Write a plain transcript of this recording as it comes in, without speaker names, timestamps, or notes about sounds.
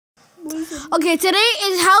Okay, today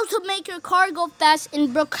is how to make your car go fast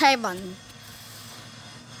in Brookhaven.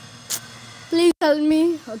 Please tell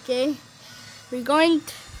me, okay? We're going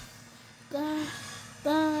to...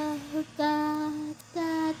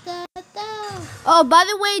 Oh, by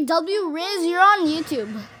the way, rizz, you're on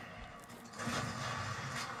YouTube.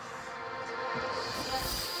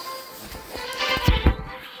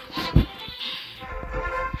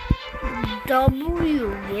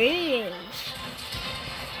 rizz.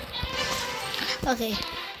 Okay,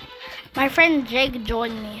 my friend Jake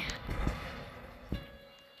joined me.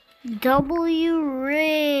 rizz.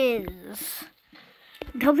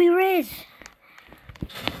 rizz.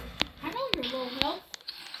 I know your little help.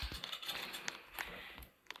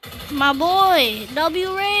 My boy,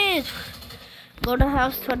 rizz. Go to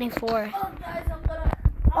house 24. Oh, guys, I'm gonna...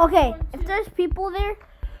 Okay, if there's people there,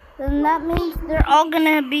 then that means they're all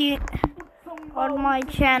gonna be on my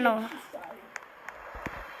channel.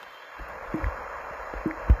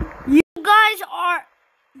 You guys are...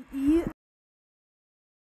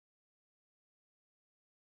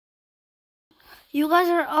 You guys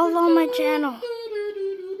are all on my channel.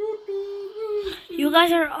 You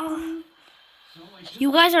guys are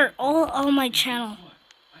all on my channel.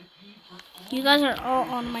 You guys are all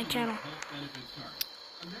on my channel.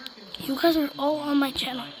 You guys are all on my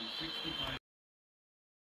channel.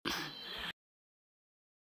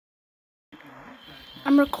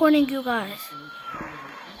 I'm recording you guys.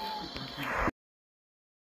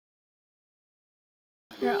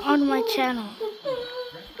 You're on my channel.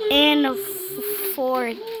 In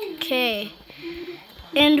 4K.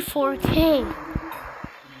 In 4K.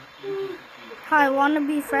 Hi, wanna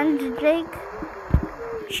be friends with Jake?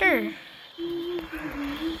 Sure.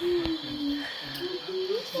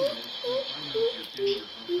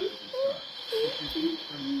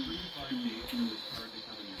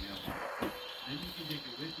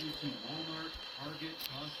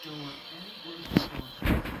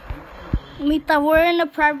 Mita, we're in a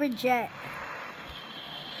private jet.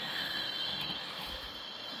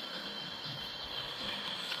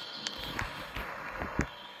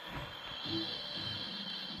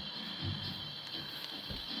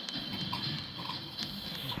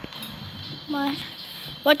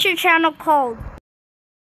 What's your channel called?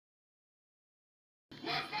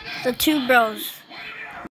 The Two Bros.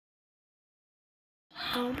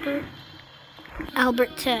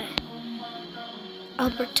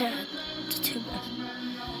 Albert Ted. The Two Bros.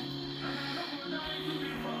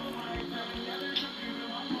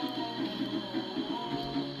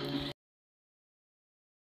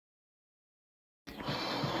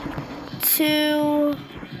 To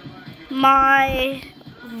my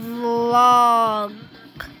vlog.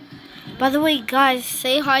 By the way, guys,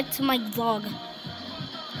 say hi to my vlog.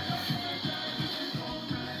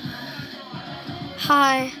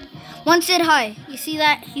 Hi. One said hi. You see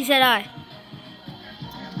that? He said hi.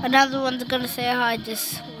 Another one's gonna say hi.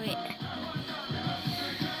 Just wait.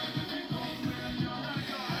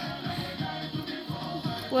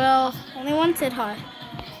 Well, only one said hi.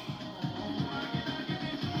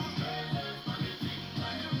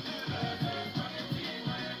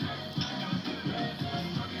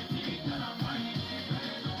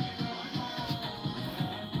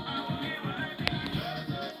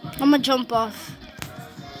 I'm gonna jump off.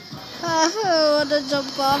 I wanna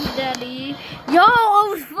jump off, Daddy. Yo, I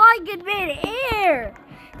was flying in mid-air.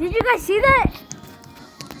 Did you guys see that?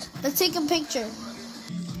 Let's take a picture.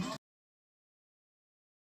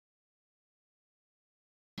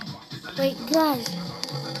 Wait, guys,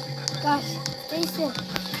 stay still.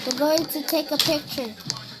 We're going to take a picture.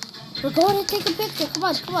 Come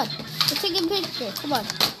on. Let's take a picture. Come on.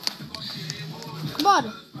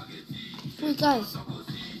 Wait, guys.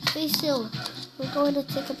 Stay still. We're going to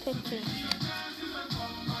take a picture.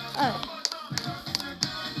 Alright.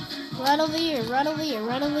 Right over here.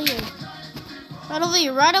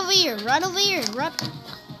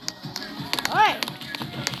 Alright.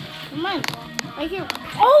 Come on. Right here.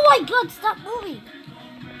 Oh my god, stop moving.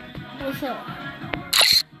 What's up?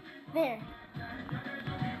 There.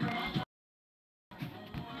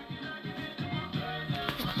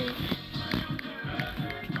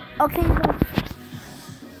 Okay, guys.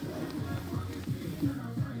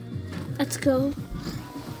 Let's go.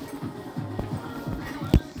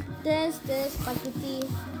 This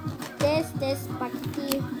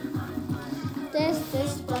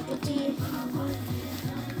spaghetti.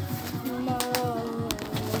 No.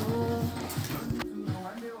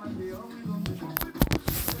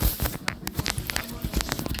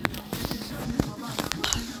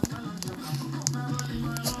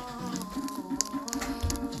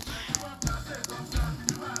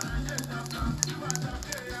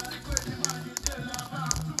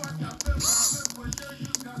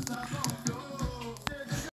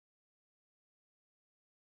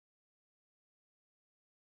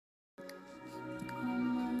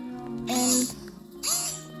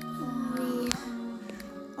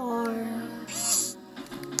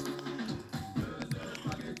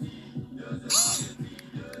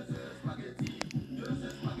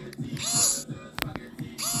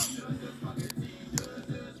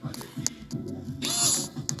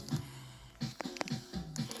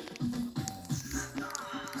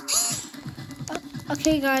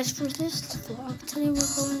 Okay, guys, for this vlog today,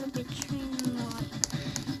 we're going to be training on.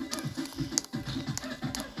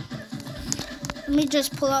 Let me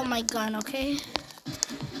just pull out my gun, okay?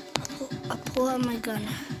 I'll pull out my gun.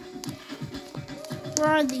 Where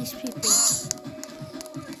are these people?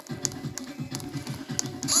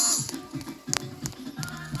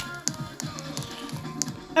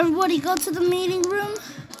 Everybody go to the meeting room.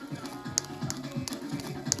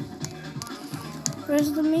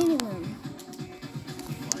 Where's the meeting room?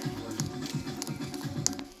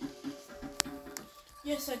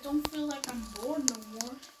 Yes, I don't feel like I'm bored no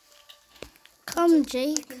more. Come,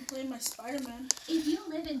 Jake. I can play my Spider-Man. If you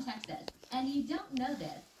live in Texas and you don't know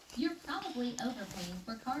this, you're probably overpaying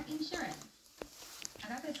for car insurance. I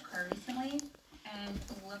got this car recently, and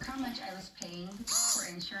look how much I was paying for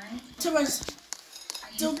insurance. Therese,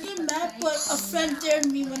 don't get mad, but a friend dared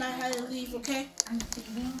me when I had to leave, okay? I'm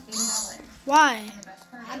saving $80. Why? And the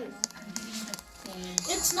best part is I'm getting the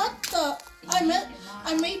same. It's not the, I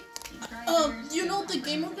made, you know the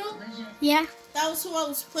gamer girl? Yeah. That was who I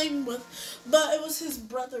was playing with, but it was his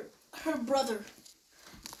brother, her brother.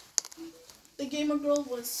 The gamer girl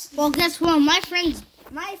was. Well, guess what? My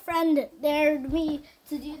friend dared me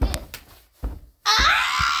to do this.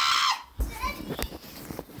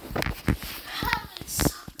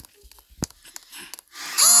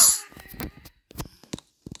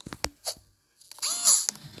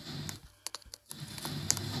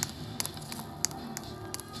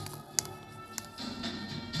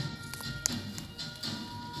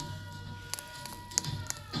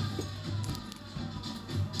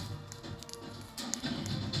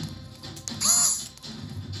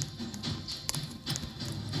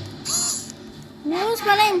 What's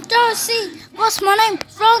my name? Darcy. What's my name?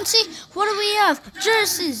 Francie. What do we have?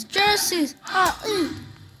 Jerseys.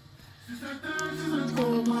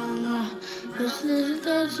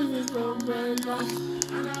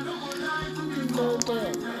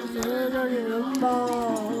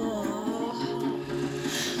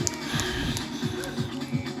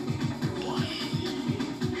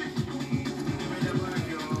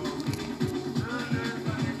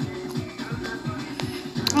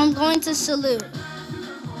 I'm going to salute.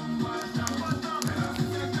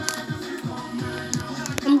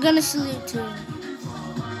 I'm gonna salute to him.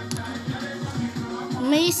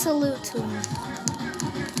 Me salute to him.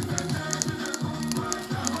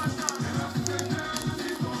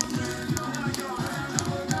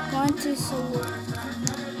 Want to salute.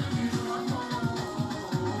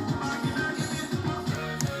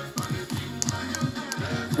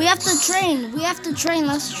 We have to train. We have to train.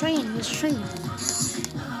 Let's train. Let's train.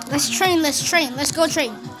 Let's train. Let's go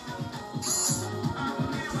train.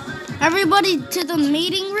 Everybody to the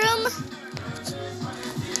meeting room.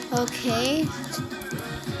 Okay.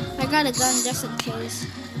 I got a gun just in case.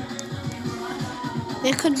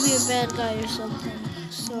 There could be a bad guy or something.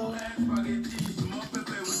 So.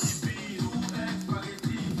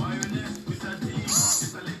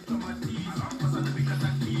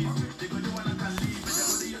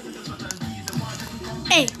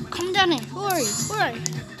 Hey, come down here. Who are you? Where are you?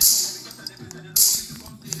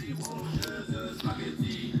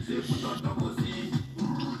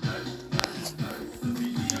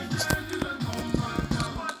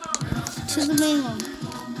 To the main one.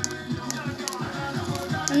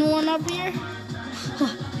 Anyone up here?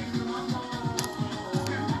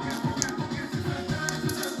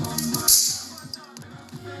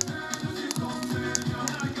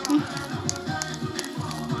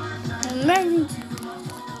 Emergency.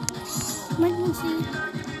 Emergency.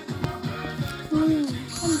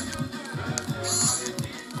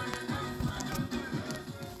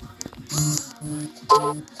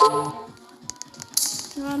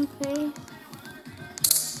 Run, pay.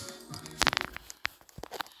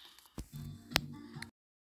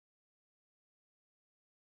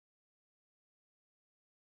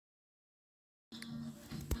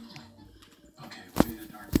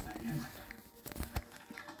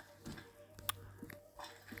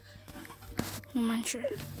 I'm not sure. Hey,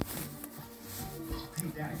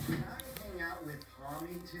 Dad, can I hang out with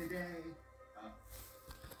Tommy today?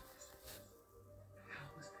 How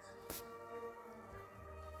was this?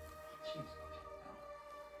 Jesus.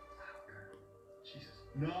 Jesus.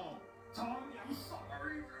 No. Tommy, I'm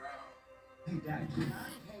sorry, bro. Hey, Dad, can I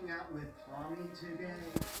hang out with Tommy today?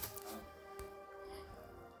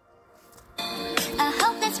 I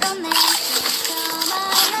hope this romantic all my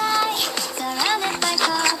life, surrounded by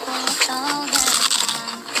couples all the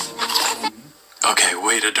time. Okay,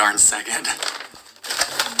 wait a darn second.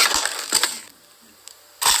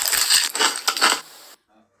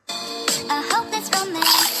 I hope this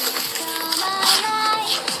romantic all my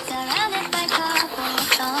life, surrounded by couples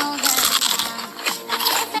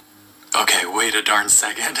wait a darn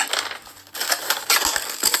second.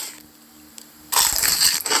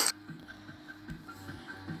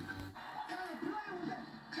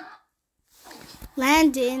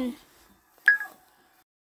 Landon.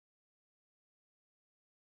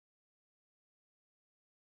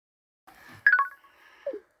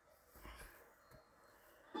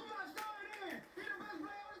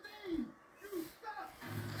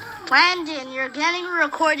 Landon, you're getting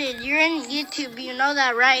recorded. You're in YouTube. You know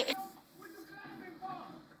that, right?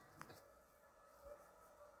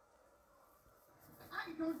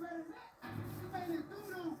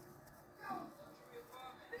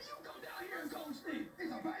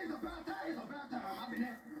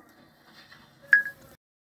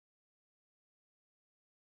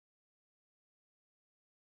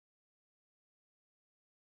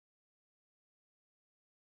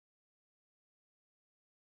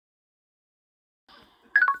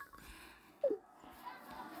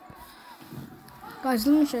 Guys,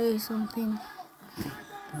 let me show you something.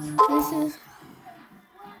 This is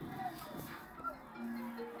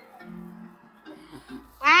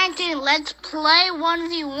Landon, let's play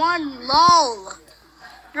 1v1. LOL.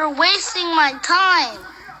 You're wasting my time.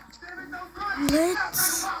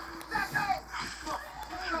 Let's.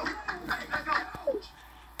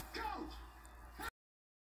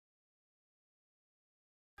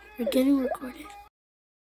 You're getting recorded.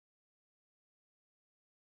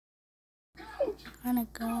 Gonna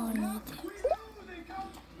go on YouTube.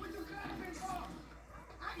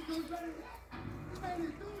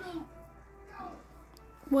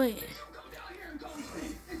 Wait.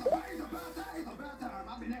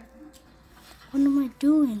 What am I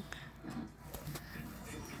doing?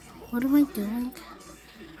 What am I doing?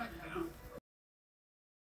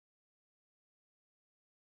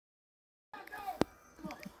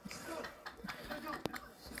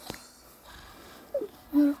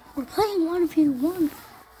 We're playing 1v1.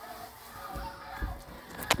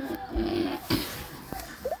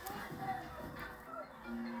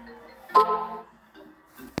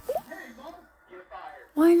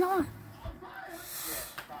 Why not?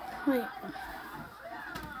 Wait.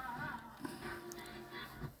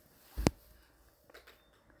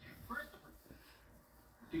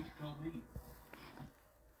 Did you call me?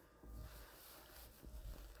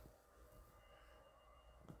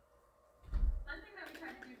 One thing that we try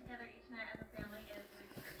to do together each night as a family is read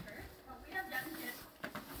scripture. But we have young kids.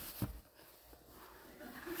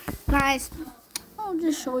 Guys, I'll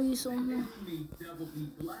just show you something.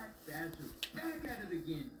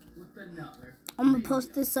 I'm gonna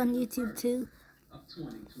post this on YouTube too. I'm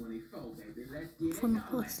gonna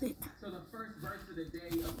post it. So the first verse of the day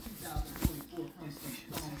of 2024 comes from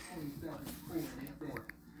Psalm 27:4, and it says,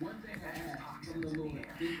 "One thing I ask from the Lord,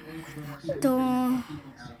 this is Dun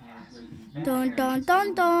dun dun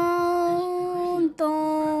dun dun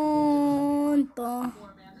dun dun.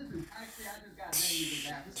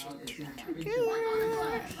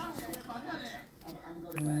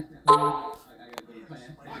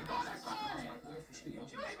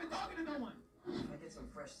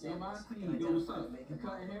 Yo, my team, yo, what's up? You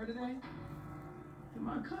cutting hair today? Am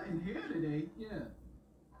I cutting hair today? Yeah.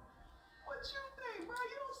 What you think, bro?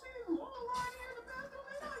 You don't see this long line here in the bathroom?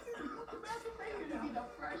 They not here to cook the bathroom. They here to get a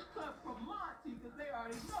fresh cut from Monty because they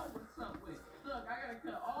already know what's up with. Look, I gotta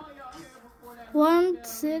cut all y'all hair before that.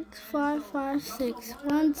 16556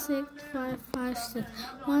 16556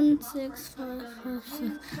 16556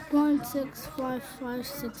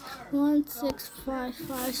 16556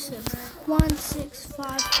 16556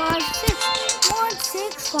 16556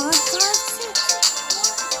 16556.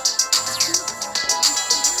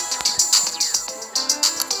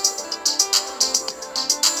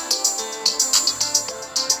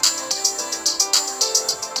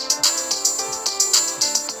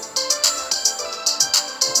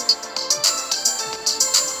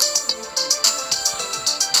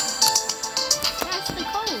 That's the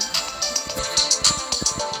code.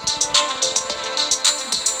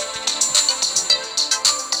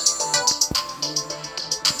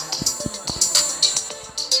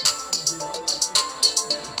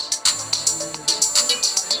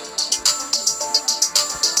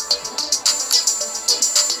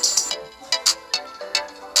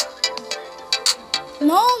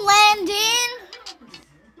 No, Landon.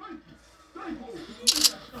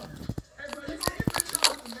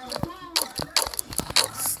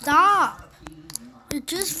 Stop. You're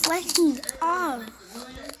just flexing off.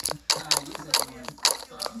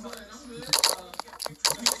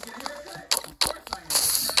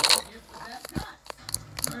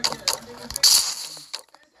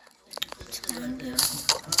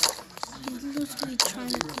 He's literally trying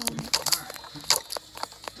to call me.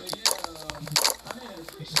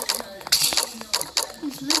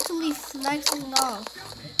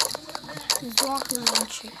 His rocket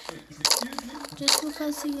launcher. Just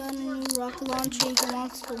because he got a new rocket launcher, he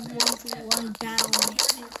wants to one-to-one battle me.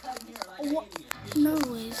 What? No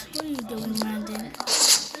ways. What are you doing, Brandon?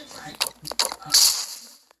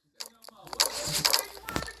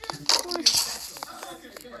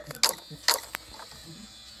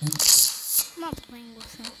 I'm not playing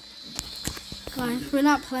with him. Guys, we're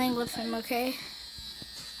not playing with him, okay?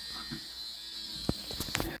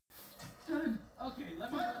 Okay,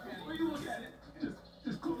 let me look at it. Before you look at it,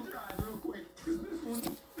 just close your eyes real quick. Cause this one is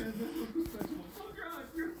special. Close your eyes.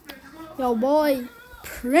 You're special. Yo, boy,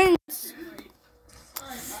 Prince.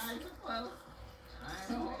 Alright, guys, close. Alright,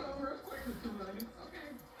 hold on real quick. Just 2 minutes. Okay.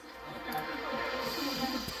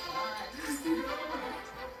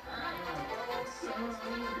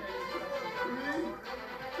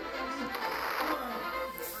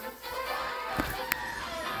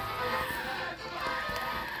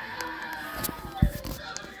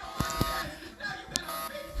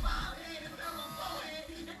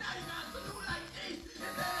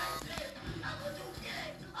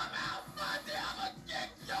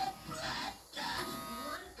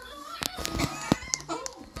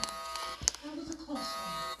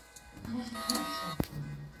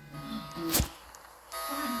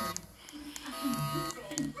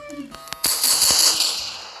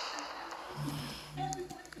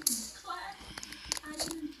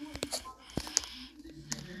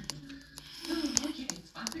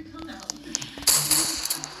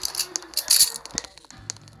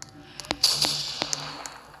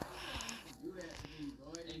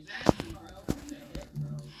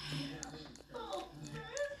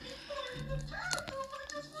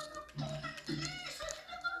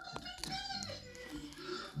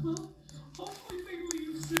 Well, hopefully they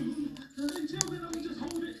leave soon. Until then, I'm just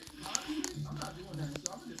hold it. I'm not doing that,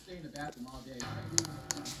 so I'm gonna stay in the bathroom all day.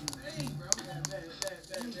 Hey, bro. Yeah.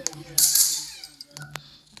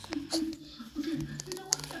 Okay, you know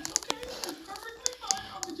what? That's okay. That's perfectly fine.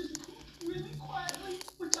 I'm gonna just poop really quietly,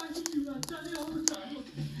 which I can do. I've done it all the time.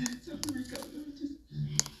 Okay, so here we go. Let me just.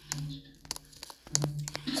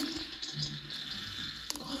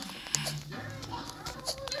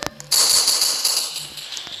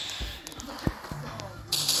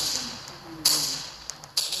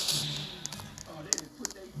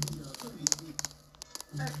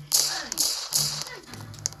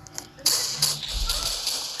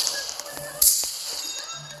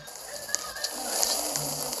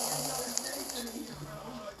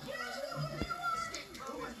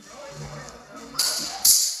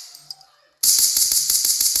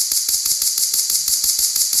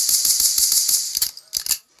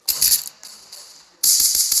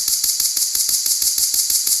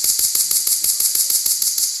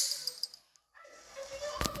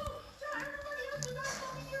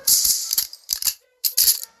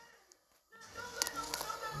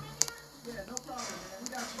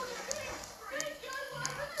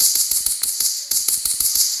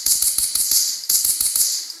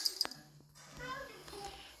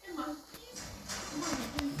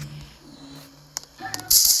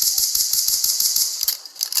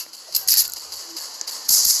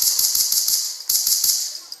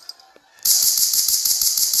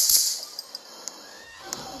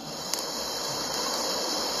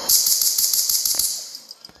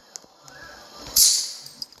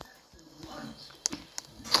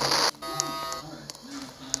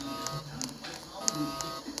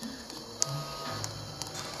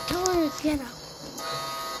 Get up.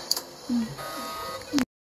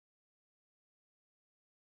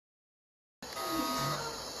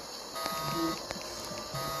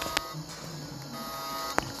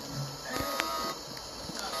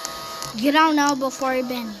 Get out now before I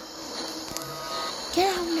ban you.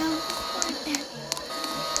 Get out now before I ban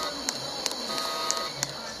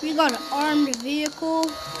you. We got an armed vehicle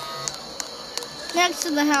next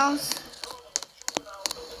to the house.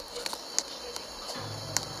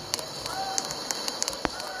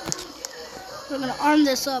 We're gonna arm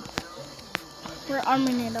this up. We're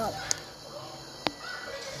arming it up.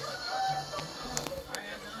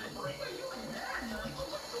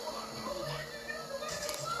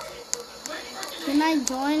 Can I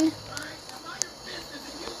join?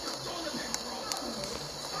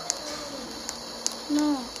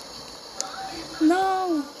 No.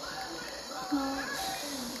 No. No.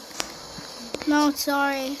 No,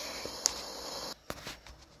 sorry.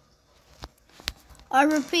 I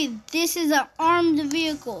repeat, this is an armed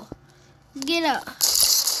vehicle. Get up.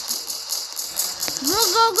 Go.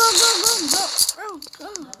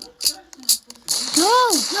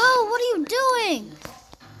 Go. What are you doing?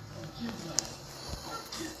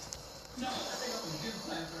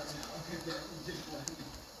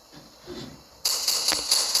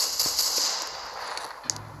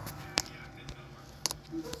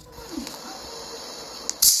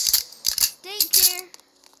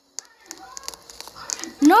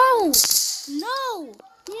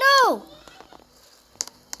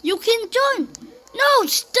 You can join. No,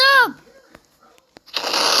 stop.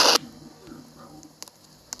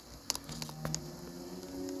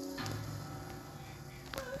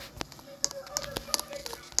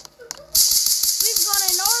 We've got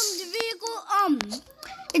an armed vehicle.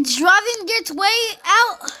 It's driving its way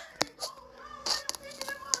out.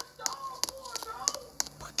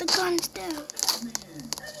 Put the guns down.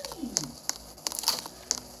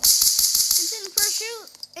 It's in pursuit.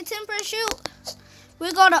 It's in pursuit.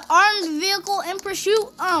 We got an armed vehicle in pursuit.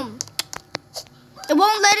 It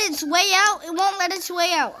won't let its way out. It won't let its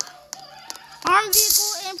way out. Armed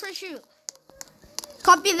vehicle in pursuit.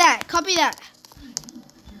 Copy that. Copy that.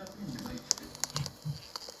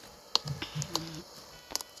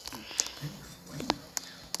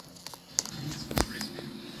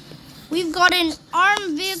 We've got an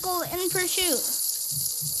armed vehicle in pursuit.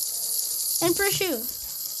 In pursuit.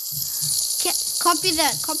 Copy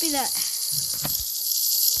that. Copy that.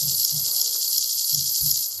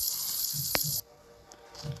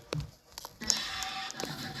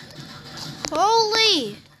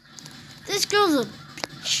 Holy! This girl's a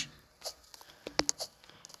bitch.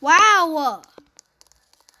 Wow!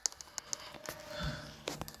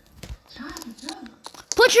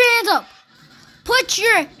 Put your hands up! Put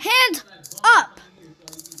your hands up!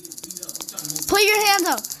 Put your hands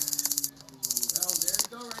up!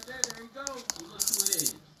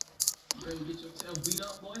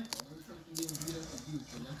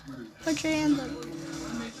 Put your hands up.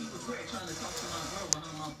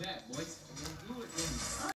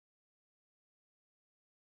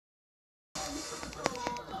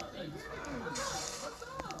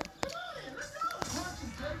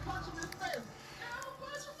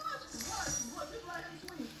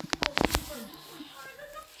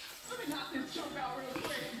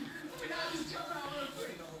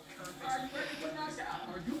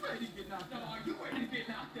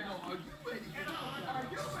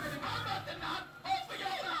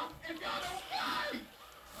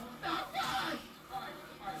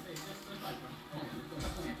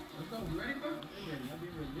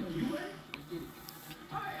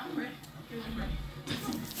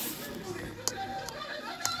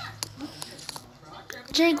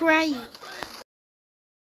 Jake Ray.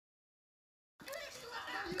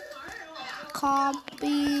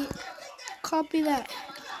 Copy that.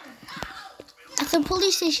 At the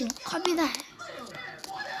police station. Copy that.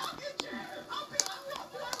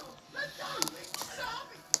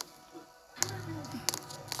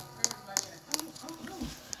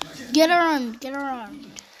 Get around. Get around.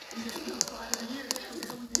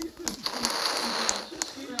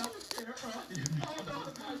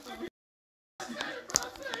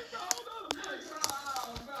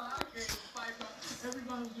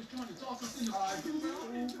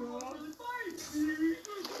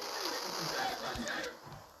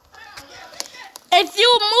 If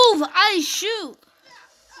you move, I shoot.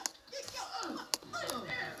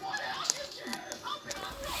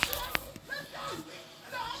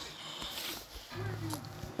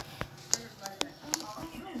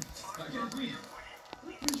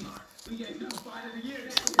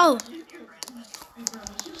 Oh.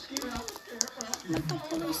 Not the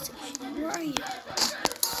police station. Where are you?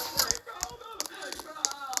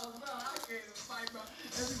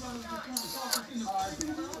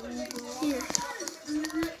 Here.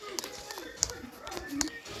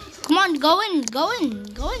 Come on, go in.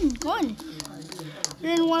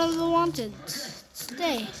 You're in one of the wanted.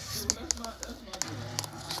 Stay.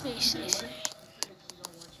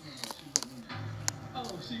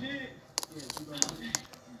 Oh, she did? Yeah, she wrote it.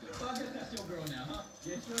 So I guess that's your girl now, huh?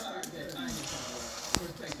 Yes, sir. I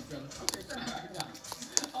respect you, brother. Okay, sorry.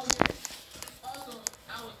 Oh, yeah. Also,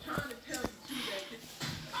 I was trying to tell you, too, that...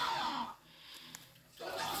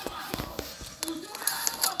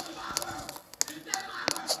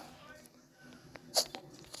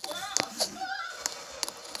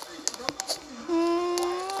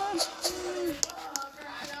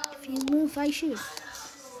 If you move, I shoot.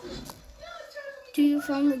 Do you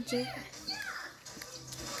find the J?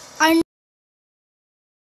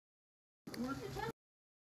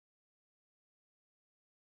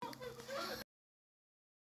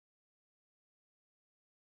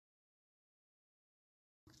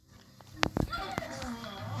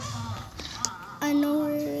 I know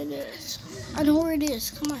where it is. I know where it is.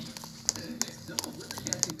 Come on.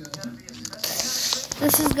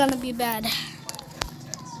 This is gonna be bad.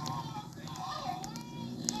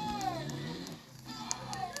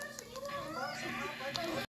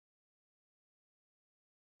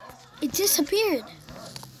 It disappeared.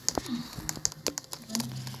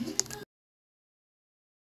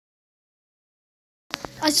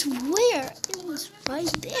 I swear it was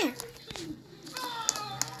right there.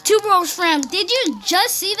 Two Bros Fam, did you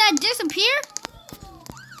just see that disappear?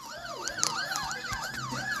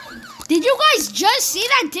 Did you guys just see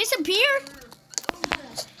that disappear?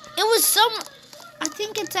 It was some, I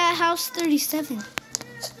think it's at house 37.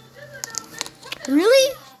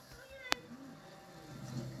 Really?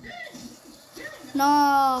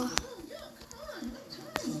 No.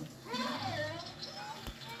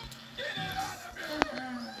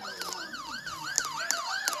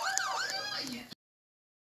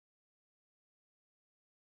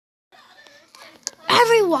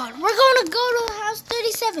 Everyone, we're going to go to house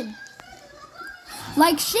 37.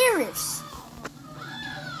 Like sheriffs.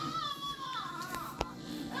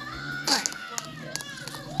 Alright.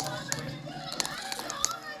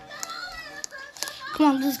 Come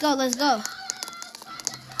on, let's go, let's go.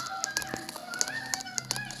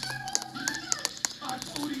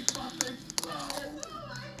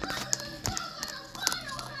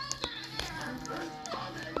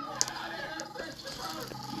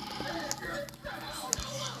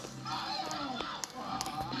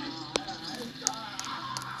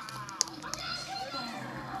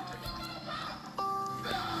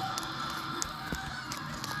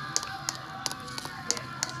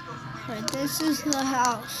 Alright, this is the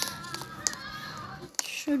house.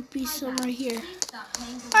 Should be somewhere here.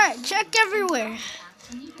 Alright, check everywhere.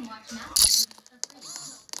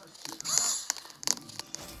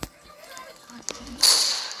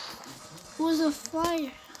 It was a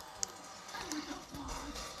fire.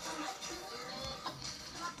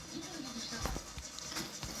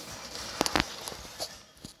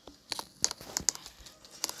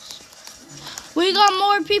 We got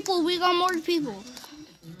more people, we got more people.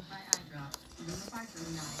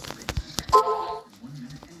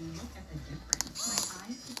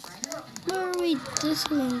 Where are we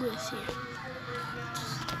discussing with here?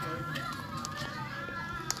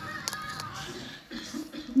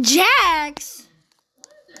 Jax?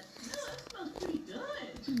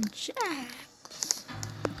 Jax?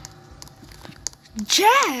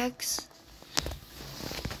 Jax?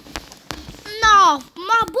 No,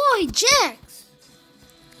 my boy Jax.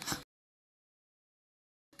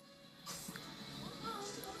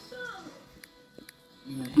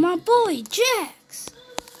 My boy Jax.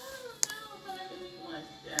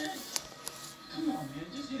 Come on, man,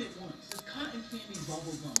 just hit it once. It's cotton candy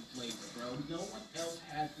bubblegum flavor, bro. No one else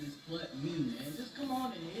has this but me, man. Just come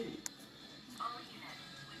on and hit it. All units,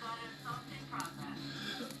 we got an assault in process.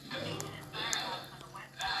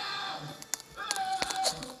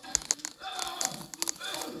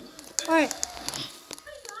 All right.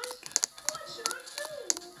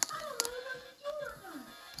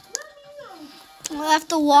 I have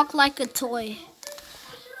to walk like a toy.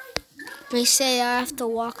 They say I have to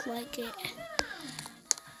walk like it.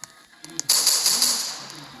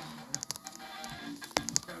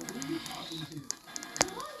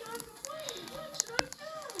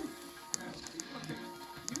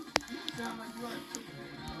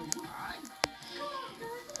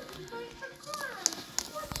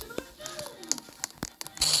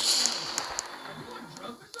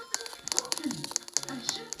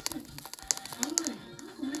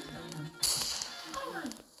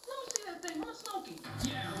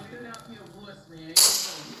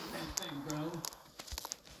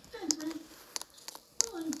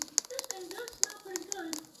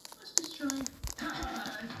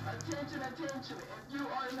 Attention, if you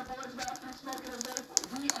are in the boys' bathroom smoking a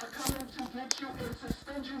vape, we are coming to get you and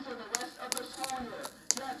suspend you for the rest of the school year.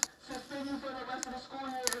 Yes, suspend you for the rest of the school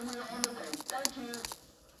year, and we are on the way. Thank you.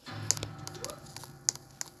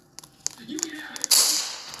 You get out of here.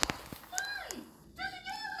 Hey! Did you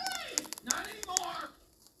get me? Not anymore!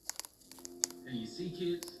 And you see,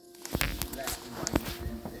 kids, that's why you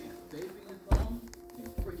shouldn't say vaping is wrong and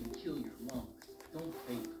freaking kill your lungs. Don't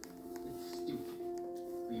vape. It's stupid.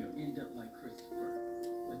 You'll end up like Christopher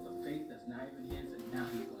with a vape that's not even his, and now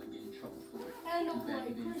he's gonna get in trouble for it. I know, Too bad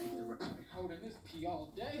he didn't like take the right. Holding this pee all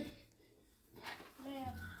day. Man,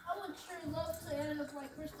 I would sure love to end up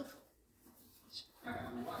like Christopher.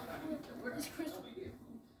 Where's Christopher?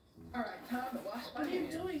 Alright, time to wash my What are you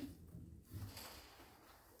hands. doing?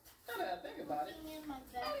 Now that I think about it, In my I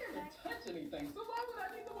didn't even backpack. touch anything, so why would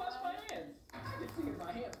I need to wash my hands? I can see if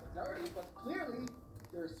my hands were dirty, but clearly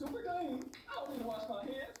they're super clean. I don't need to wash my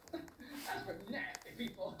hands. That's for nasty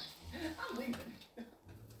people. I'm leaving.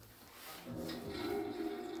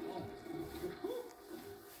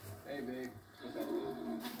 Hey, babe.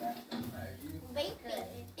 Vaping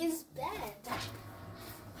is bad.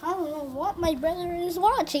 I don't know what my brother is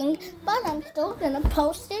watching, but I'm still gonna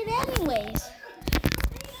post it anyways.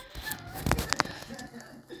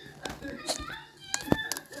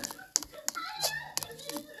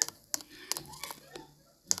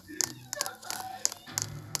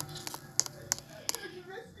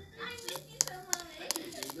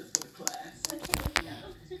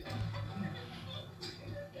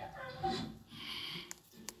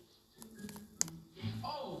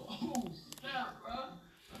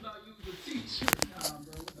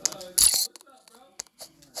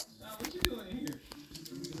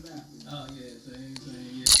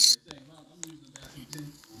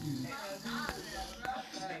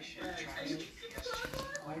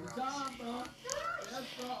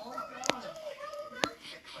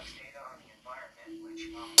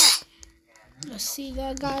 see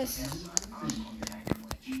that, guys?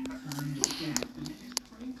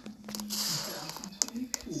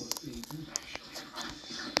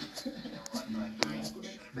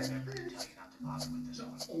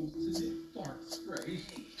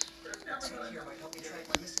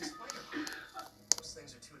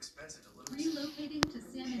 Relocating to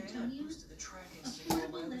San Antonio,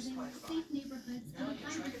 affordable living, safe neighborhoods, and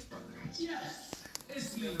abundance.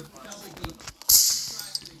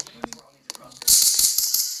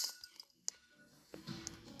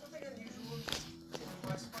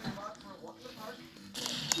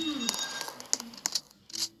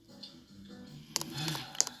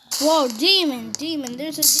 Whoa, demon,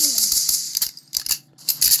 there's a demon.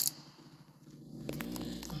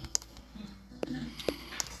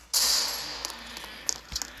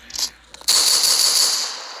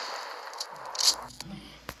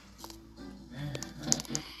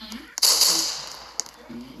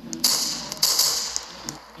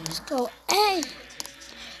 Let's go. Hey!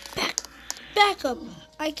 Back up.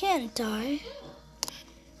 I can't die.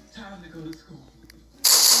 Time to go to school.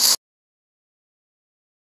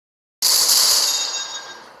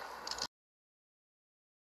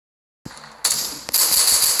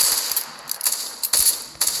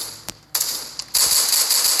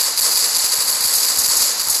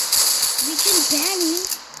 We can ban you.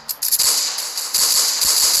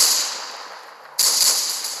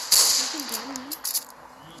 We can ban you.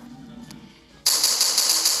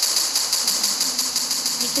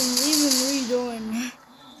 I can leave him redoing.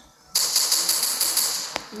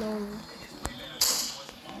 Lol.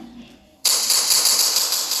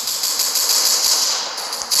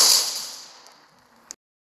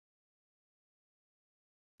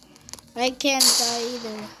 I can't die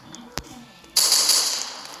either.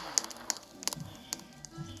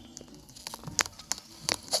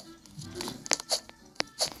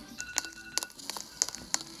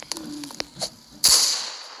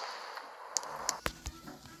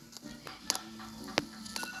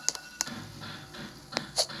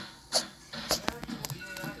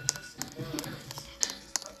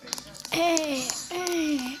 Hey.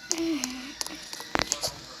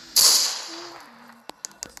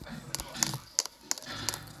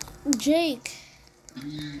 Jake.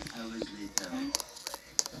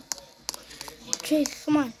 Jake,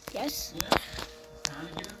 come on. Yes.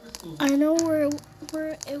 I know where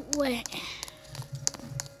it went.